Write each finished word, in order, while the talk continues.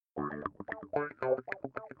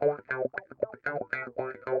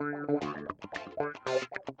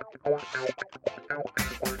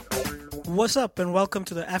What's up and welcome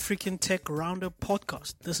to the African Tech Roundup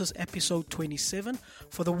podcast. This is episode 27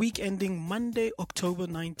 for the week ending Monday, October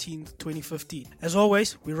 19th, 2015. As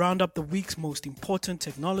always, we round up the week's most important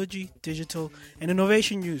technology, digital, and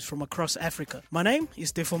innovation news from across Africa. My name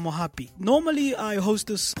is Defo Mohapi. Normally, I host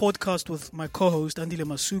this podcast with my co-host Andile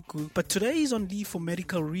Masuku, but today he's on leave for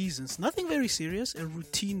medical reasons. Nothing very serious, a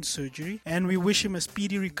routine surgery, and we wish him a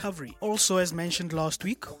speedy recovery. Also, as mentioned last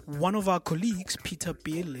week, one of our colleagues, Peter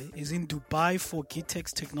Pele, is in Dubai for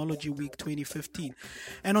GITEX Technology Week 2015.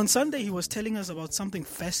 And on Sunday, he was telling us about something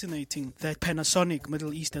fascinating that Panasonic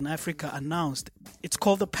Middle East and Africa announced. It's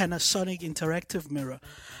called the Panasonic Interactive Mirror.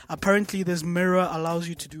 Apparently, this mirror allows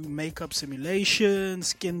you to do makeup simulation,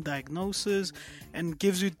 skin diagnosis, and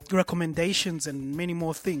gives you recommendations and many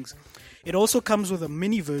more things. It also comes with a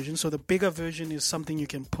mini version, so the bigger version is something you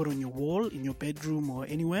can put on your wall, in your bedroom or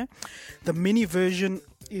anywhere. The mini version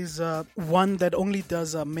is one that only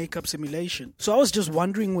does makeup simulation. So I was just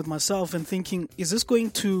wondering with myself and thinking, is this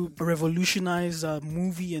going to revolutionize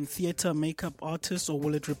movie and theater makeup artists, or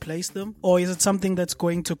will it replace them? Or is it something that's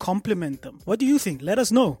going to complement them? What do you think? Let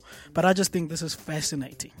us know. But I just think this is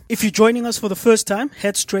fascinating. If you're joining us for the first time,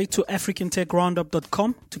 head straight to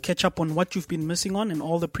africantechroundup.com to catch up on what you've been missing on in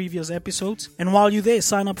all the previous episodes. And while you're there,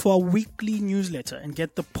 sign up for our weekly newsletter and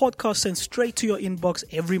get the podcast sent straight to your inbox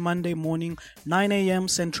every Monday morning, 9 a.m.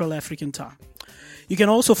 Central African time. You can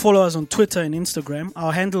also follow us on Twitter and Instagram.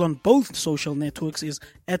 Our handle on both social networks is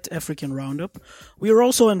 @African Roundup. We are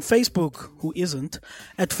also on Facebook, who isn't,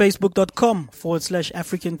 at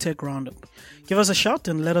facebook.com/African Tech Roundup. Give us a shout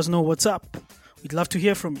and let us know what's up. We'd love to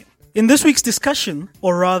hear from you. In this week's discussion,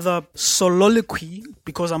 or rather soliloquy,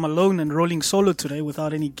 because I'm alone and rolling solo today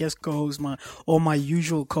without any guest co-host or my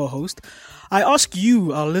usual co-host, I ask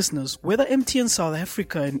you, our listeners, whether MTN South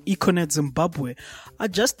Africa and Econet Zimbabwe are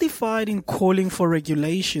justified in calling for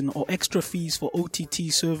regulation or extra fees for OTT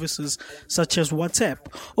services such as WhatsApp.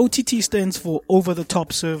 OTT stands for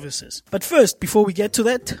over-the-top services. But first, before we get to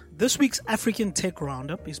that, this week's African Tech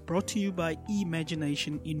Roundup is brought to you by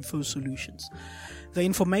Imagination Info Solutions, the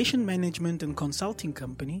information management and consulting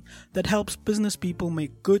company that helps business people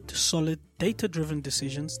make good, solid, data-driven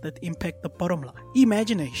decisions that impact the bottom line.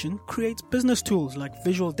 Imagination creates business tools like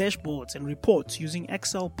visual dashboards and reports using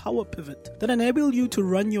Excel Power Pivot that enable you to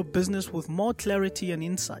run your business with more clarity and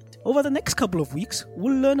insight. Over the next couple of weeks,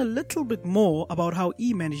 we'll learn a little bit more about how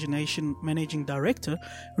Imagination Managing Director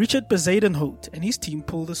Richard Bezuidenhout and his team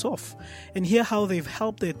pull this off, and hear how they've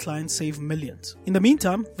helped their clients save millions. In the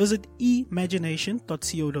meantime, visit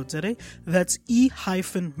imagination.co.za, that's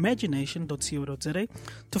e-magination.co.za,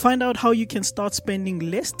 to find out how you can start spending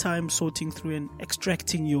less time sorting through and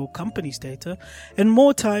extracting your company's data and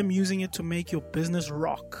more time using it to make your business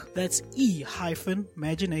rock. That's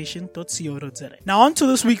e-magination.co.za. Now on to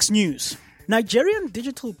this week's news. Nigerian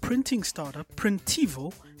digital printing startup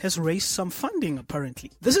Printivo has raised some funding apparently.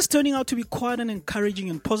 This is turning out to be quite an encouraging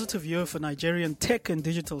and positive year for Nigerian tech and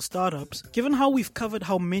digital startups, given how we've covered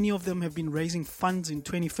how many of them have been raising funds in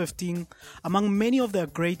 2015, among many of their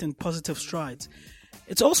great and positive strides.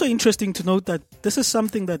 It's also interesting to note that this is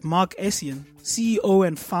something that Mark Essien, CEO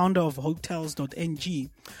and founder of Hotels.ng,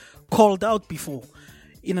 called out before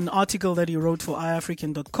in an article that he wrote for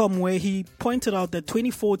iAfrican.com, where he pointed out that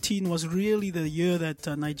 2014 was really the year that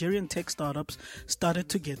Nigerian tech startups started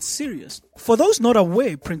to get serious. For those not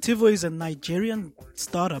aware, Printivo is a Nigerian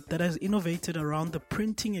startup that has innovated around the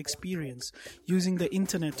printing experience using the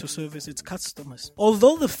internet to service its customers.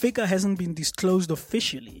 Although the figure hasn't been disclosed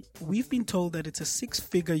officially, we've been told that it's a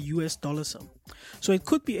six-figure US dollar sum. So it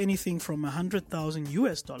could be anything from $100,000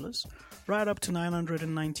 US right up to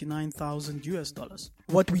 $999,000 US.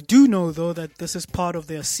 What we do know, though, that this is part of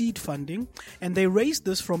their seed funding, and they raised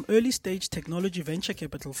this from early-stage technology venture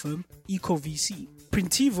capital firm EcoVC.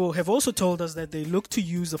 Printivo have also told us that they look to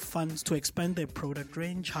use the funds to expand their product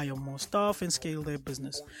range, hire more staff, and scale their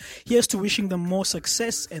business. Here's to wishing them more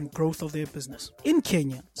success and growth of their business. In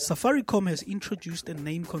Kenya, Safaricom has introduced a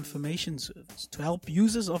name confirmation service to help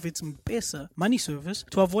users of its M-Pesa money service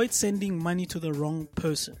to avoid sending money to the wrong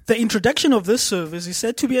person. The introduction of this service is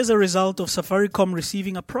said to be as a result of Safaricom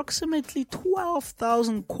receiving approximately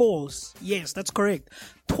 12,000 calls. Yes, that's correct.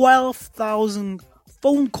 12,000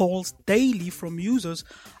 phone calls daily from users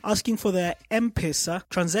asking for their M-Pesa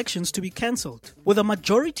transactions to be cancelled, with a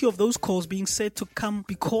majority of those calls being said to come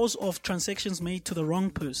because of transactions made to the wrong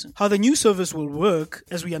person. How the new service will work,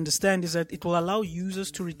 as we understand, is that it will allow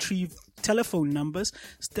users to retrieve telephone numbers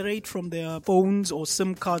straight from their phones or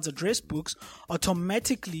SIM cards address books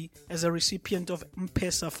automatically as a recipient of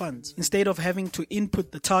M-Pesa funds, instead of having to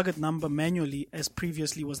input the target number manually as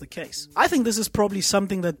previously was the case. I think this is probably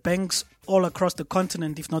something that banks all across the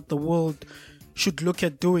continent, if not the world, should look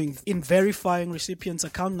at doing in verifying recipients'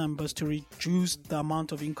 account numbers to reduce the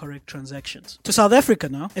amount of incorrect transactions. To South Africa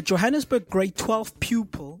now. At Johannesburg, grade 12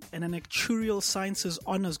 pupil and an actuarial sciences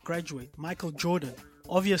honours graduate, Michael Jordan,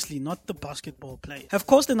 obviously not the basketball player, have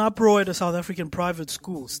caused an uproar at a South African private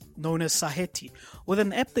school known as Saheti with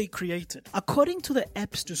an app they created. According to the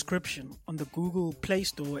app's description on the Google Play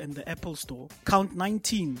Store and the Apple Store,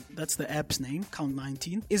 Count19, that's the app's name,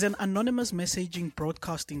 Count19, is an anonymous messaging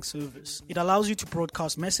broadcasting service. It allows you to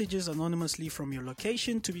broadcast messages anonymously from your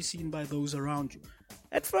location to be seen by those around you.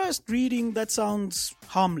 At first reading, that sounds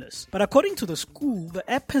harmless. But according to the school, the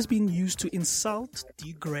app has been used to insult,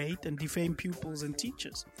 degrade, and defame pupils and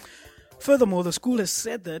teachers. Furthermore, the school has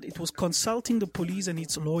said that it was consulting the police and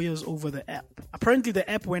its lawyers over the app. Apparently, the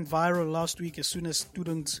app went viral last week as soon as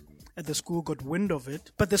students at the school got wind of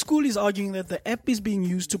it. But the school is arguing that the app is being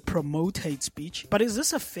used to promote hate speech. But is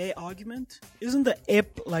this a fair argument? Isn't the app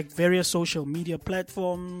like various social media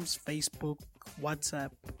platforms, Facebook,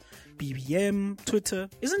 WhatsApp, BBM, Twitter?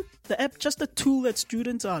 Isn't the app just a tool that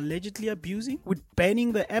students are allegedly abusing? Would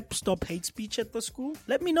banning the app stop hate speech at the school?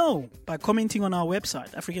 Let me know by commenting on our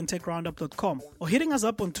website, africantechroundup.com, or hitting us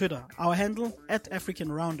up on Twitter, our handle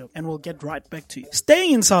 @AfricanRoundup, and we'll get right back to you.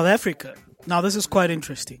 Staying in South Africa. Now this is quite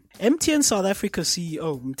interesting. MTN South Africa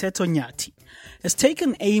CEO Mteto Nyati has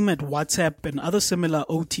taken aim at WhatsApp and other similar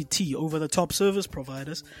OTT over-the-top service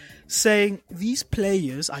providers, saying these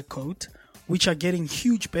players, I quote, which are getting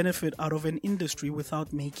huge benefit out of an industry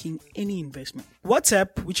without making any investment.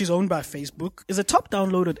 WhatsApp, which is owned by Facebook, is a top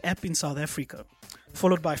downloaded app in South Africa,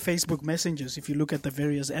 followed by Facebook Messengers if you look at the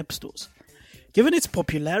various app stores. Given its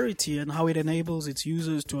popularity and how it enables its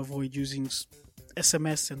users to avoid using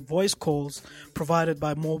SMS and voice calls provided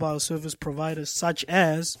by mobile service providers such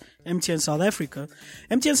as MTN South Africa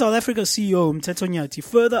CEO Mteto Nyati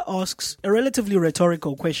further asks a relatively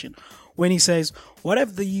rhetorical question when he says, what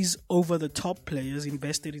have these over-the-top players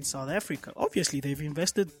invested in South Africa? Obviously, they've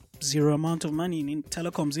invested zero amount of money in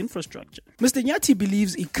telecoms infrastructure. Mr. Nyati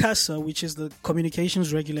believes ICASA, which is the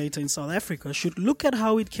communications regulator in South Africa, should look at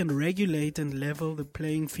how it can regulate and level the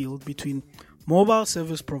playing field between mobile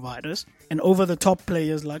service providers and over-the-top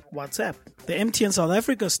players like WhatsApp. The MTN South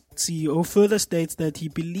Africa CEO further states that he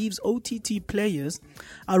believes OTT players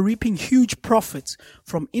are reaping huge profits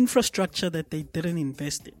from infrastructure that they didn't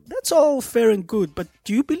invest in. That's all fair and good, but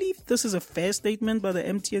do you believe this is a fair statement by the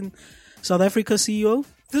MTN South Africa CEO?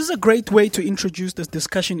 This is a great way to introduce this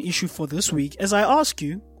discussion issue for this week, as I ask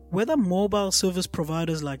you whether mobile service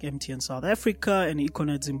providers like MTN South Africa and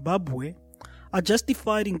Econet Zimbabwe are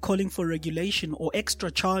justified in calling for regulation or extra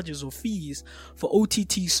charges or fees for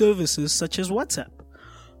OTT services such as WhatsApp.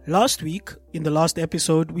 Last week, in the last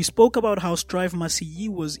episode, we spoke about how Strive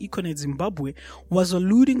Masiyiwa's Econet Zimbabwe was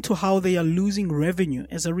alluding to how they are losing revenue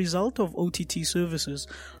as a result of OTT services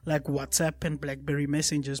like WhatsApp and BlackBerry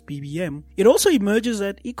Messenger's BBM. It also emerges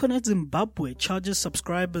that Econet Zimbabwe charges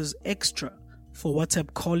subscribers extra for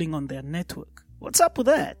WhatsApp calling on their network. What's up with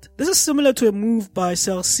that? This is similar to a move by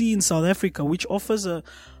Cell C in South Africa, which offers a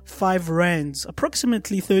 5 rands,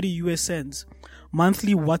 approximately 30 US cents,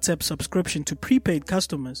 monthly WhatsApp subscription to prepaid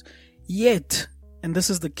customers, yet, and this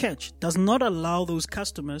is the catch, does not allow those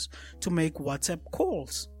customers to make WhatsApp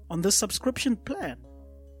calls on this subscription plan.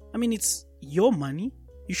 I mean, it's your money.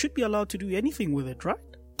 You should be allowed to do anything with it, right?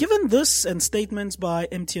 Given this and statements by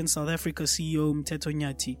MTN South Africa CEO Mteto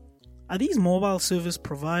Nyati, are these mobile service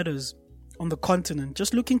providers on the continent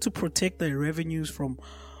just looking to protect their revenues from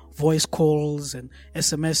voice calls and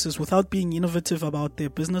SMSs without being innovative about their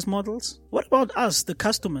business models? What about us, the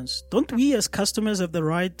customers? Don't we as customers have the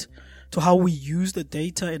right to how we use the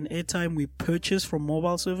data and airtime we purchase from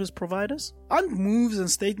mobile service providers? Aren't moves and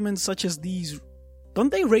statements such as these,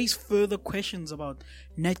 don't they raise further questions about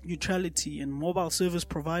net neutrality and mobile service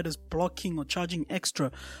providers blocking or charging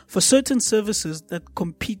extra for certain services that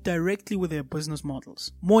compete directly with their business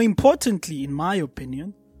models? More importantly, in my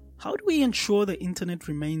opinion, how do we ensure the internet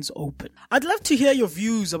remains open? I'd love to hear your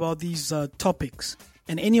views about these topics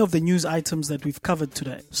and any of the news items that we've covered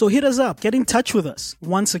today. So hit us up, get in touch with us.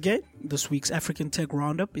 Once again, This week's African Tech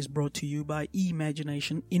Roundup is brought to you by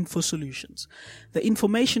eMagination Info Solutions, the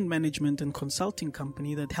information management and consulting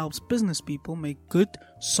company that helps business people make good,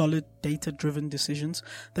 solid, data-driven decisions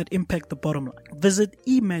that impact the bottom line. Visit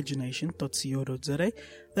eMagination.co.za.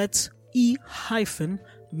 That's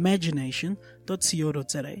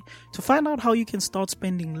e-magination.co.za to find out how you can start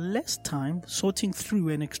spending less time sorting through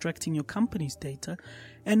and extracting your company's data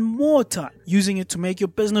and more time using it to make your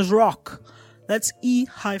business rock. That's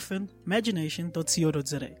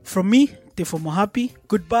e-magination.co.za. From me, Tefo Mohapi,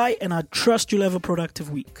 goodbye, and I trust you'll have a productive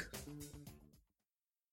week.